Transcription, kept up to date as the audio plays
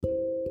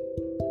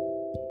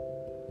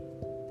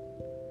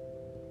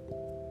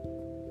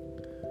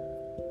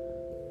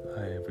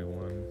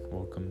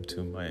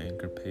to my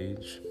Anchor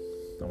page.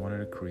 I wanted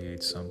to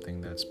create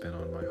something that's been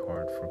on my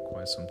heart for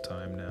quite some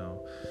time now,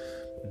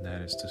 and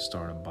that is to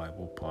start a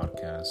Bible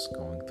podcast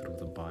going through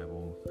the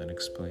Bible and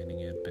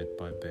explaining it bit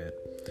by bit.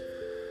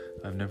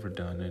 I've never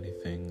done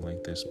anything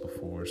like this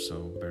before,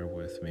 so bear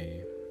with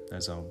me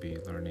as I'll be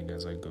learning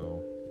as I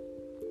go.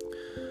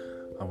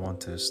 I want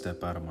to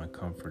step out of my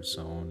comfort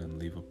zone and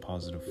leave a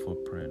positive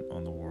footprint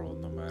on the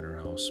world, no matter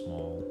how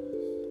small.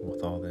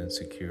 With all the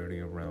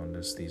insecurity around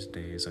us these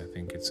days, I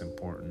think it's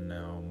important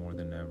now more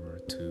than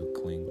ever to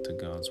cling to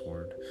God's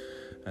Word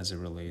as it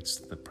relates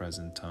to the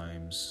present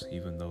times,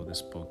 even though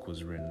this book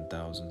was written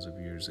thousands of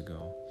years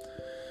ago.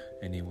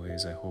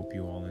 Anyways, I hope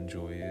you all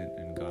enjoy it,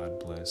 and God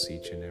bless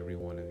each and every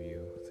one of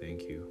you.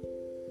 Thank you.